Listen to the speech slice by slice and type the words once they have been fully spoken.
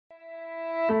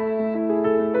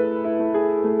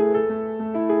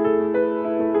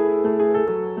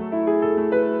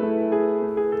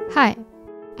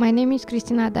My name is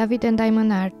Cristina David and I'm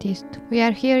an artist. We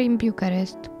are here in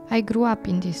Bucharest. I grew up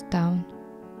in this town.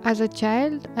 As a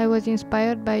child, I was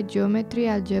inspired by geometry,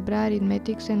 algebra,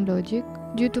 arithmetics and logic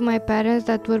due to my parents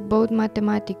that were both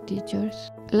mathematics teachers.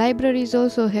 Libraries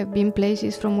also have been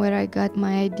places from where I got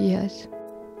my ideas.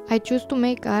 I choose to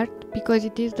make art because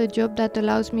it is the job that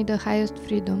allows me the highest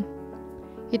freedom.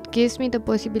 It gives me the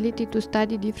possibility to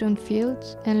study different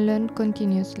fields and learn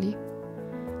continuously.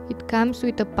 It comes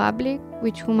with a public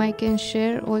with whom I can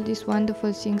share all these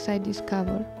wonderful things I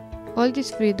discover. All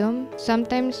this freedom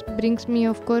sometimes brings me,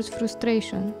 of course,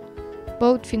 frustration,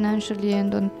 both financially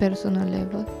and on personal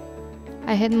level.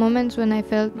 I had moments when I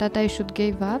felt that I should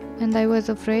give up and I was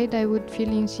afraid I would feel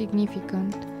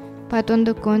insignificant. But on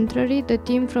the contrary, the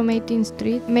team from 18th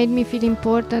Street made me feel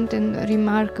important and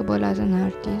remarkable as an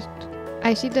artist.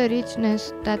 I see the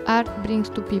richness that art brings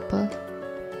to people.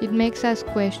 It makes us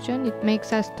question, it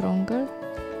makes us stronger,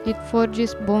 it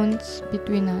forges bonds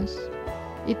between us.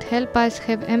 It helps us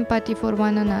have empathy for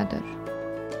one another.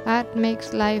 Art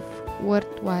makes life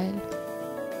worthwhile.